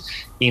seaweed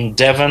in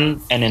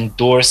Devon and in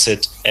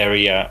Dorset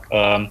area.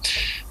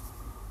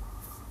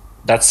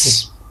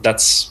 That's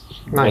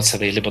nice. What's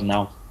available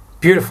now.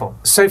 Beautiful.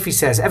 Sophie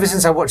says, ever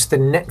since I watched the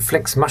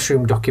Netflix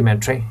mushroom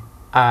documentary,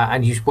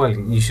 and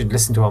you should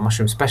listen to our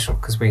mushroom special,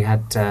 because we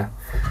had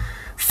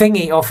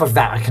thingy off of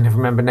that. I can never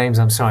remember names.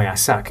 I'm sorry, I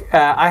suck.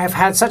 I have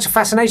had such a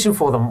fascination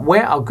for them.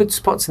 Where are good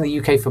spots in the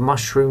UK for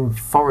mushroom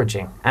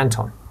foraging?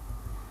 Anton.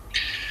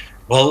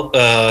 Well,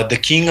 the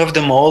king of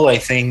them all, I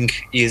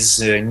think,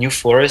 is New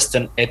Forest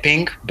and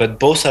Epping, but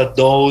both of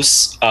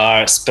those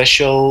are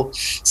special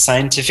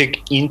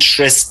scientific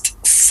interest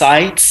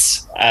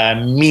sites,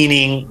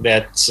 meaning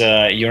that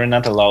you're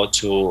not allowed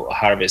to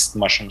harvest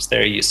mushrooms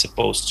there. You're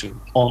supposed to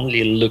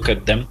only look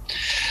at them.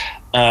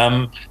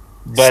 But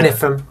sniff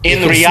them.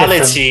 In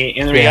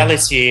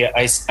reality,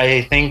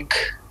 I think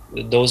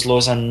those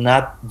laws are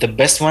not the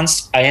best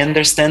ones. I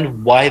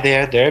understand why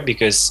they're there,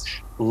 because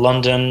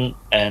London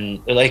and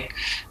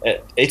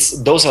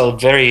those are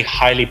very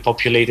highly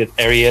populated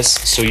areas,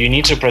 so you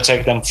need to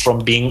protect them from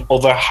being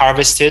over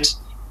harvested.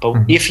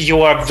 But if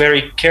you are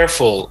very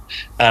careful,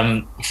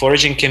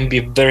 foraging can be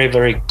very,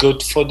 very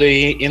good for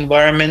the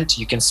environment.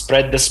 You can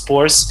spread the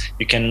spores.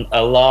 You can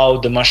allow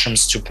the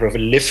mushrooms to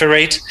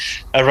proliferate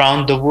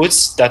around the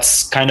woods.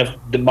 That's kind of,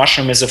 the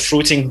mushroom is a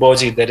fruiting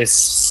body that is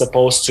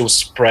supposed to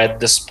spread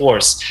the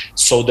spores.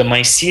 So the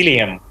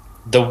mycelium,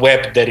 the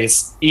web that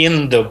is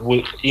in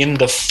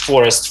the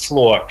forest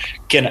floor,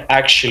 can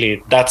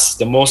actually, that's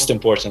the most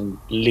important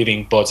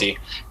living body,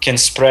 can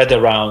spread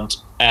around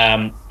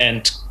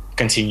and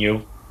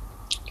continue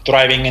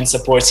thriving and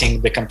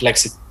supporting the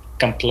complex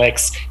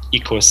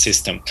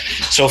ecosystem.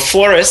 So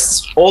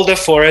forests, older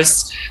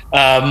forests,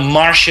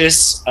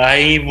 marshes,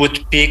 I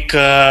would pick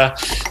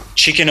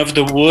chicken of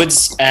the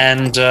woods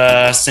and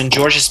St.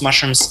 George's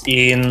mushrooms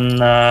in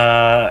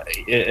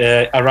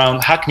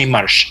around Hackney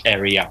Marsh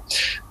area.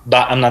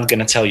 But I'm not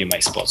gonna tell you my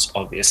spots,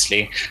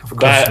 obviously.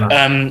 But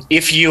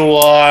if you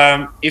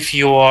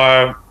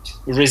are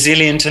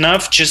resilient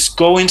enough, just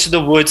go into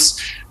the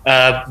woods.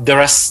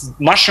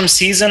 Mushroom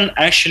season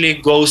actually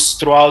goes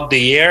throughout the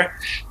year.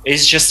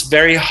 It's just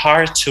very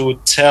hard to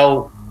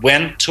tell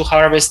when to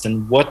harvest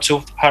and what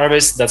to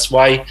harvest. That's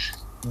why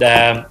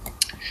the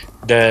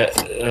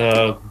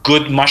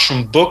good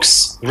mushroom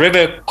books,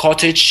 River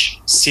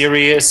Cottage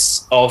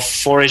series of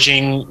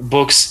foraging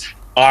books,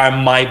 are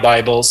my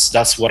Bibles.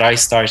 That's what I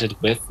started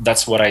with.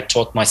 That's what I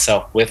taught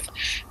myself with.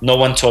 No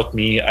one taught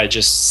me. I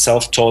just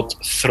self-taught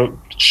through.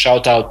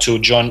 Shout out to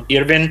John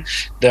Irvin,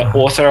 the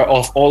author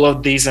of all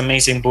of these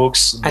amazing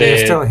books,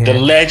 the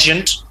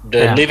legend,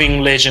 the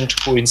living legend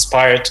who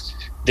inspired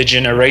the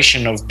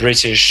generation of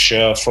British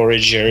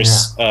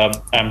foragers,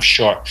 I'm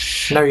sure.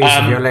 No use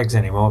of your legs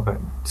anymore, but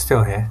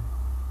still here.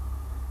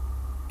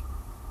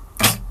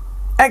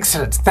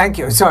 Excellent, thank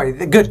you. Sorry,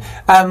 good.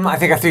 I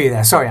think I threw you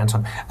there. Sorry,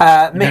 Anton.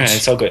 Mitch, no,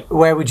 it's all good.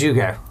 Where would you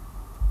go?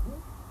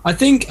 I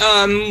think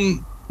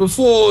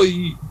before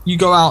you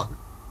go out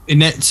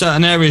in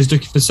certain areas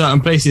looking for certain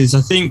places,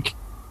 I think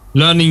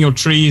learning your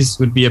trees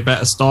would be a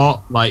better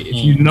start. Like if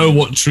you know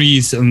what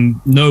trees and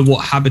know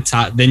what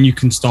habitat, then you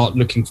can start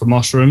looking for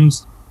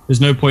mushrooms.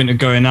 There's no point of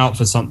going out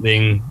for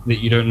something that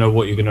you don't know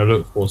what you're going to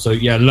look for. So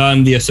yeah,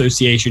 learn the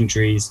association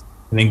trees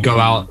and then go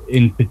out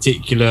in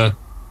particular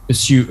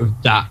pursuit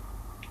of that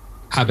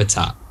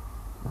habitat.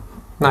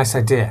 Nice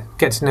idea.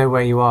 Get to know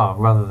where you are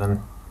rather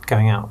than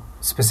going out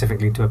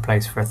specifically to a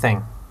place for a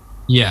thing.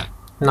 Yeah.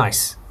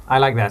 Nice. I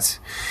like that.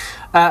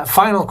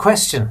 Final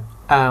question,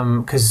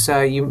 because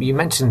you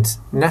mentioned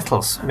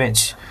nettles,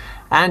 Mitch.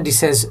 Andy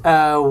says,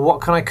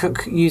 what can I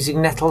cook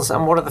using nettles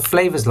and what are the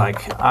flavours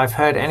like? I've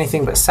heard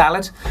anything but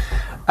salad,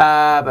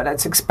 but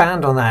let's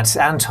expand on that.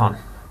 Anton.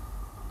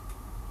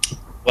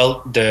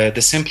 Well,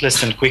 the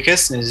simplest and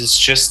quickest is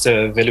just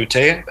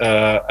velouté,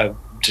 a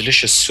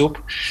delicious soup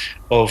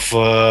of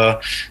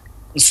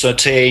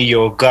saute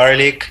your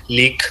garlic,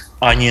 leek,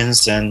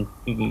 onions, and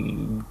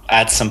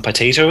add some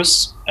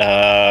potatoes.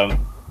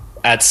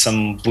 Add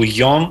some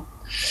bouillon.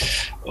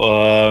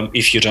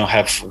 If you don't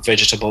have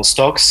vegetable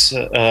stock,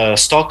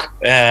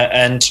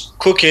 and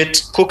cook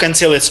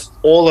until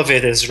all of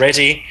it is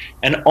ready,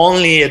 and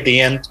only at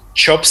the end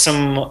chop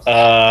some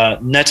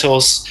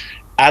nettles,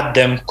 add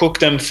them, cook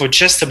them for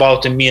just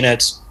about a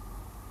minute,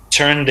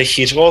 turn the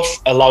heat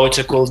off, allow it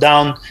to cool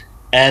down,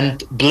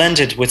 and blend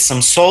it with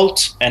some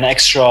salt and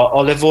extra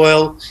olive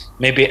oil.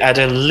 Maybe add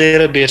a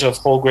little bit of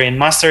whole grain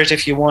mustard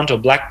if you want, or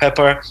black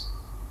pepper.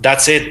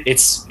 That's it.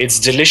 It's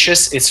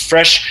delicious. It's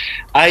fresh.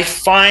 I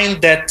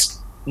find that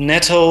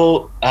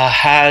nettle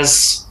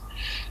has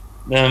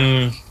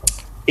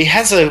it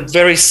has a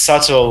very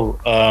subtle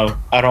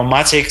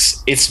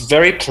aromatics. It's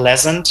very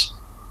pleasant.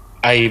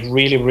 I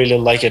really, really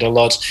like it a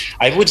lot.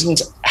 I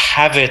wouldn't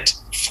have it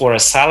for a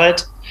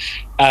salad,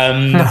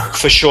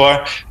 for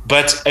sure.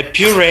 But a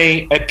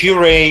puree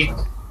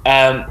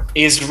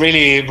is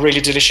really,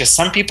 really delicious.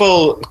 Some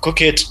people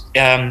cook it.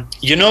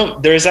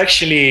 There is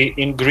actually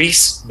in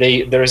Greece,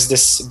 there is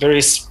this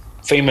very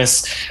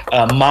famous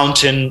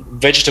mountain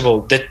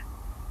vegetable that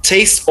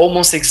tastes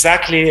almost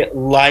exactly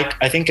like,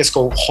 I think it's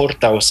called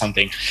horta or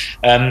something.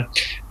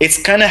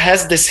 It kind of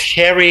has this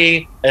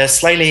hairy,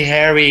 slightly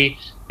hairy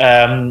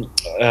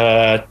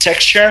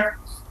texture,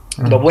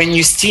 but when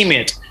you steam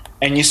it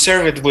and you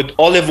serve it with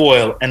olive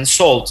oil and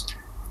salt,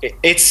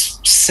 it's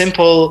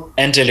simple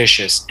and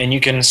delicious, and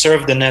you can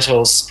serve the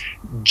nettles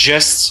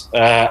just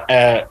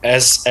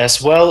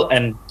as well,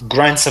 and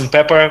grind some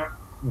pepper,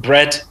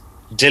 bread.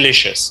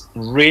 Delicious,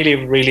 really,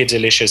 really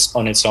delicious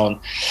on its own.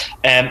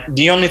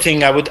 The only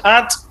thing I would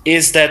add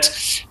is that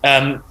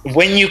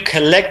when you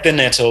collect the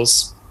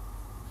nettles,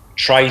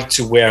 try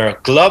to wear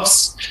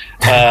gloves,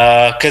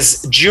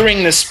 because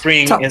during the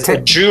spring,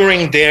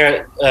 during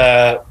their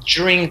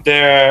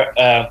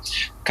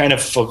kind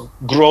of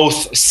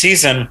growth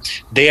season,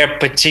 they are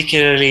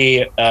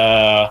particularly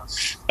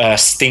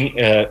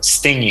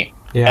stingy.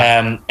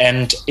 Yeah.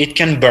 And it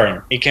can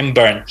burn.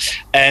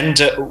 And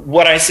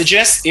what I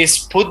suggest is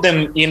put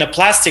them in a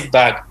plastic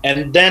bag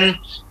and then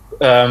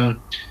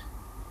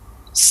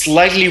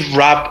slightly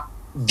wrap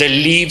the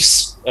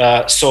leaves.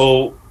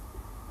 So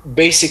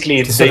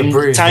basically,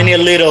 the tiny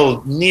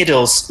little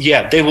needles,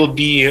 they will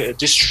be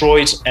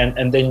destroyed,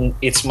 and then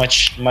it's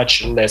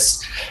much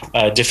less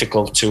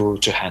difficult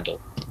to handle.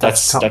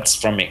 That's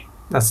from me.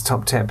 That's a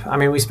top tip. I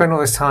mean, we spend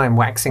all this time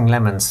waxing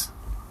lemons.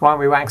 Why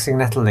aren't we waxing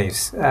nettle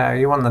leaves?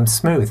 You want them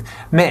smooth.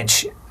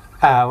 Mitch,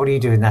 what do you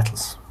do with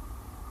nettles?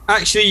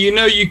 Actually,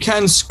 you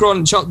can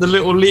scrunch up the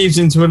little leaves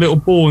into a little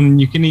ball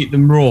and you can eat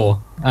them raw.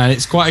 And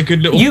it's quite a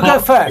good little... You go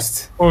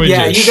first.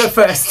 Yeah, you go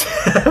first.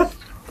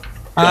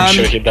 I'm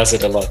sure he does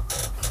it a lot.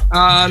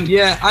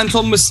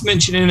 Anton was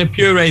mentioning a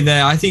puree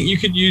there. I think you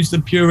could use the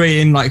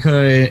puree in like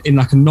a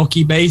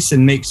gnocchi base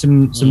and make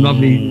some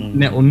lovely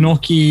nettle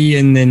gnocchi,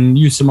 and then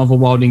use some other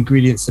wild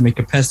ingredients to make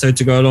a pesto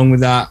to go along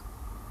with that.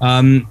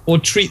 Or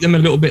treat them a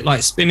little bit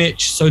like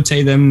spinach,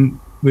 saute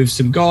them with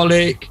some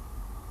garlic.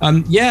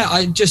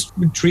 I just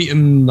would treat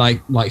them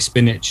like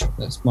spinach.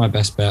 That's my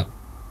best bet.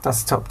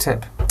 That's a top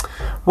tip.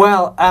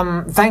 Well,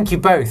 thank you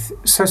both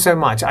so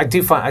much. I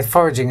do find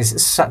foraging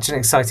is such an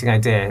exciting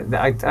idea.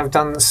 I've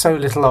done so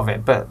little of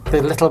it, but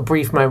the little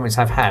brief moments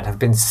I've had have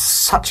been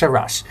such a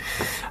rush.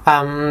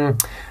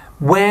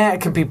 Where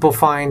can people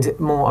find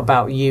more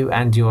about you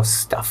and your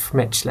stuff?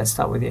 Mitch, let's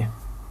start with you.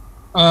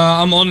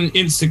 I'm on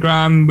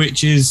Instagram,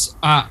 which is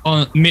at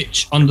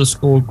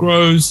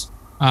Mitch_grows,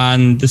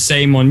 and the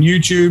same on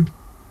YouTube.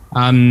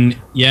 And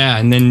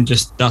then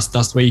just that's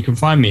the way you can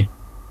find me.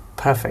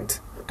 Perfect.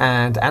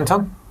 And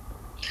Anton?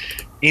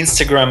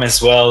 Instagram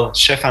as well,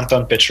 Chef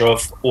Anton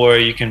Petrov, or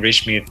you can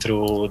reach me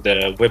through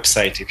the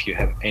website if you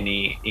have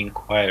any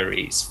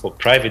inquiries for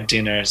private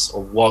dinners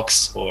or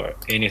walks or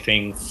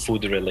anything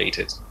food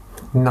related.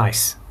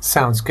 Nice.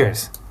 Sounds good.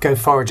 Go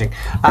foraging.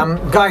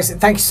 Guys,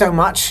 thank you so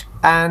much.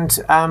 And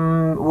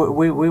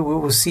we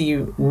will see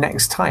you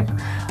next time.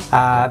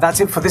 That's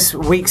it for this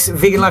week's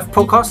Vegan Life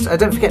podcast.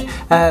 Don't forget,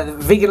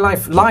 Vegan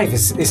Life Live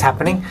is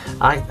happening.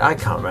 I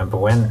can't remember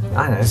when.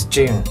 I don't know, it's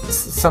June. It's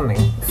something.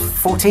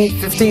 14th,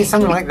 15th,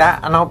 something like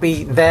that. And I'll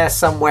be there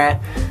somewhere,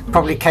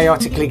 probably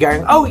chaotically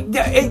going, oh,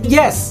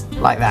 yes,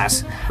 like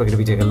that. We're going to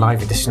be doing a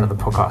live edition of the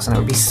podcast. And it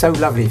would be so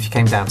lovely if you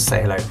came down to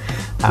say hello.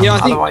 I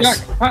think Jack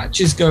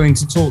Patch is going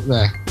to talk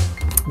there.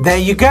 There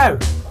you go.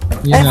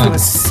 Yeah.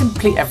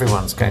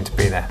 Everyone's going to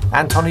be there.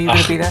 Anton, are you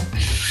going to be there?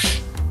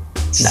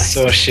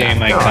 So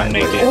shame I can't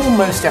make it.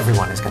 Almost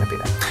everyone is going to be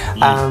there.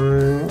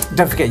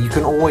 Don't forget, you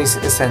can always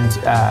send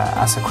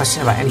us a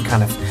question about any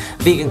kind of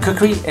vegan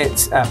cookery.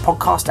 It's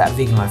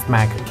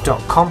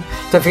podcast@veganlifemag.com.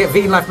 Don't forget,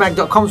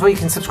 veganlifemag.com is where you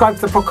can subscribe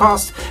to the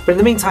podcast. But in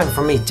the meantime,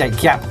 from me,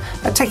 Jake Yap,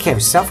 take care of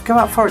yourself, go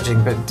out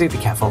foraging, but do be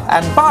careful,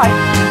 and bye!